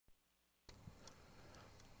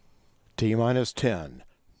T-minus 10,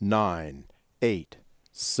 9, 8,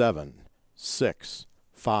 7, 6,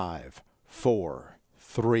 5, 4,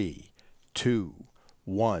 3, 2,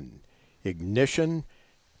 1. Ignition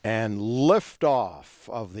and liftoff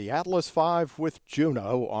of the Atlas V with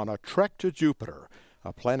Juno on a trek to Jupiter,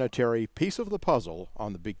 a planetary piece of the puzzle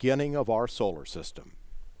on the beginning of our solar system.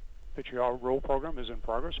 PTR roll program is in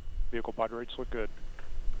progress. Vehicle pod rates look good.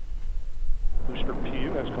 Booster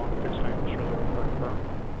PU has gone to fixed angle, show the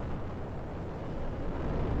confirmed.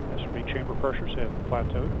 SRB chamber pressures have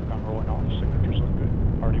plateaued, gone rolling off, signatures look good.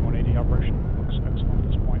 RD-180 operation looks excellent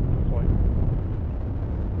at this point in the flight.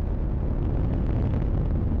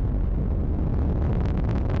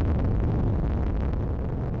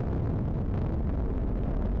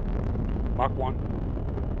 Mach 1.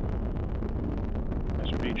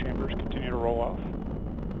 SRB chambers continue to roll off.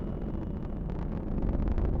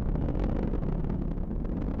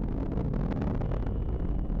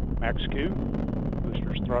 Max Q,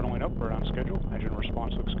 boosters throttling up, right on schedule. Engine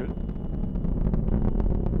response looks good.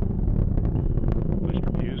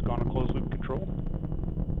 Booster P has gone to closed loop control.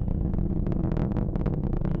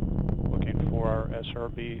 Looking for our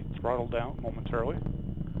SRB throttle down momentarily.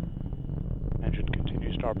 Engine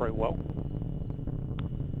continues to operate well.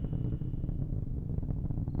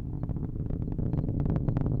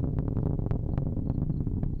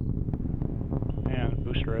 And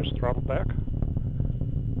booster has throttled back.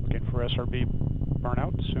 Looking for SRB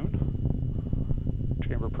burnout soon.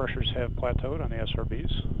 Chamber pressures have plateaued on the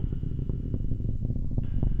SRBs.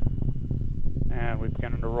 And we're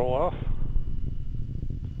beginning to roll off.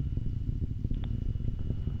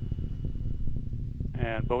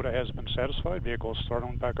 And BOTA has been satisfied. Vehicle is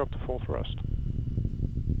throttling back up to full thrust.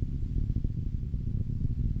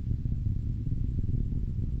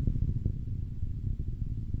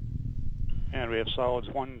 And we have solids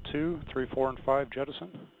 1, 2, 3, 4, and 5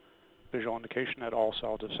 jettisoned. Visual indication that all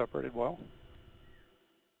solids have separated well.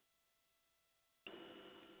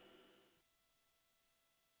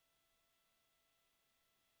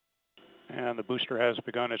 And the booster has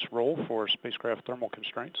begun its roll for spacecraft thermal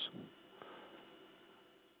constraints.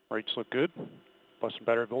 Rates look good. Bus and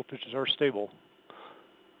battery voltages are stable.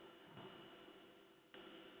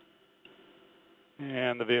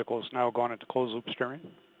 And the vehicle has now gone into closed loop steering.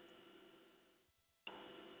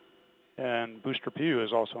 And booster PU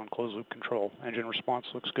is also on closed loop control. Engine response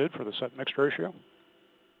looks good for the set mixed ratio.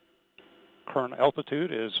 Current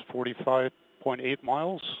altitude is 45.8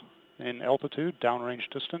 miles in altitude, downrange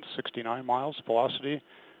distance 69 miles, velocity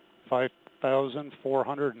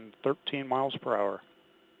 5,413 miles per hour.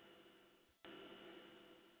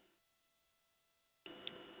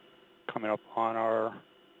 Coming up on our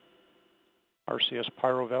RCS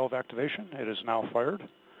pyro valve activation. It is now fired.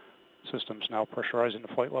 System's now pressurizing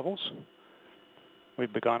to flight levels.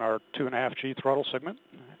 We've begun our 2.5 G throttle segment.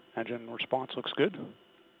 Engine response looks good.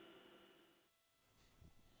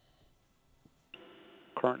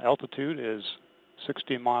 Current altitude is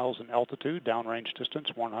 60 miles in altitude, downrange distance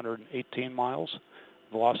 118 miles.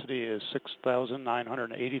 Velocity is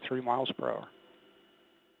 6,983 miles per hour.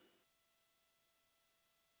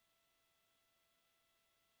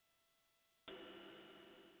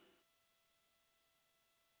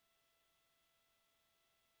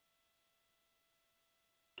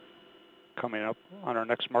 Coming up on our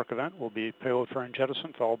next mark event will be payload fairing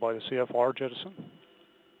jettison, followed by the CFR jettison.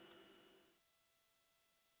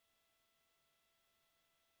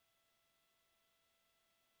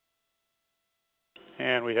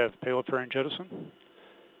 And we have payload fairing jettison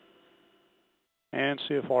and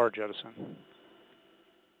CFR jettison.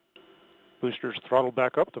 Boosters throttled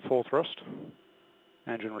back up to full thrust.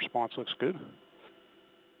 Engine response looks good.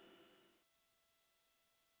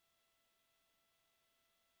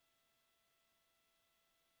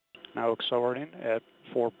 Now accelerating at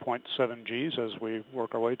 4.7 Gs as we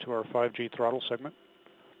work our way to our 5G throttle segment.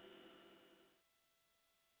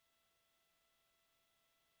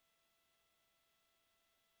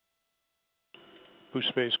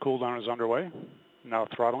 Boost phase cooldown is underway. Now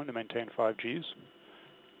throttling to maintain 5 Gs.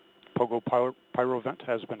 Pogo pyro vent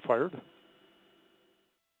has been fired.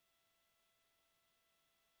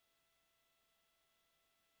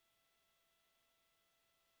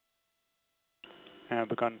 And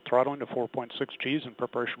begun throttling to 4.6 Gs in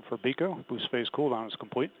preparation for BECO. Boost phase cooldown is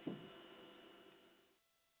complete.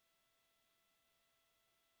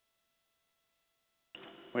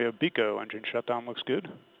 We have BECO. Engine shutdown looks good.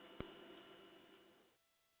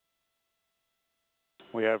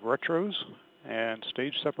 We have retros and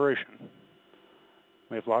stage separation.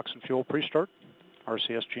 We have LOX and fuel pre-start.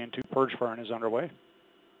 RCS GN2 purge firing is underway.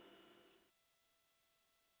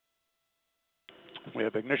 We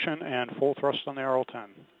have ignition and full thrust on the RL-10.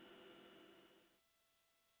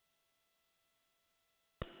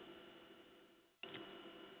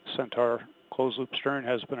 Centaur closed loop steering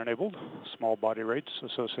has been enabled. Small body rates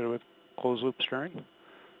associated with closed loop steering.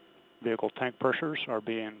 Vehicle tank pressures are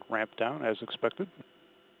being ramped down as expected.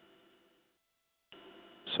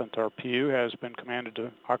 Centaur PU has been commanded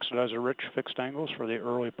to oxidizer-rich fixed angles for the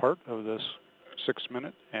early part of this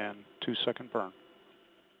 6-minute and 2-second burn.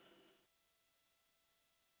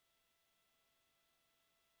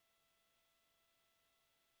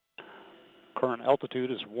 Current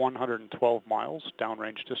altitude is 112 miles.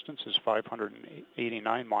 Downrange distance is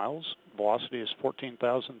 589 miles. Velocity is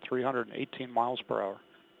 14,318 miles per hour.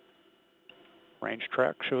 Range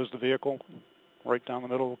track shows the vehicle right down the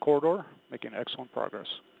middle of the corridor, making excellent progress.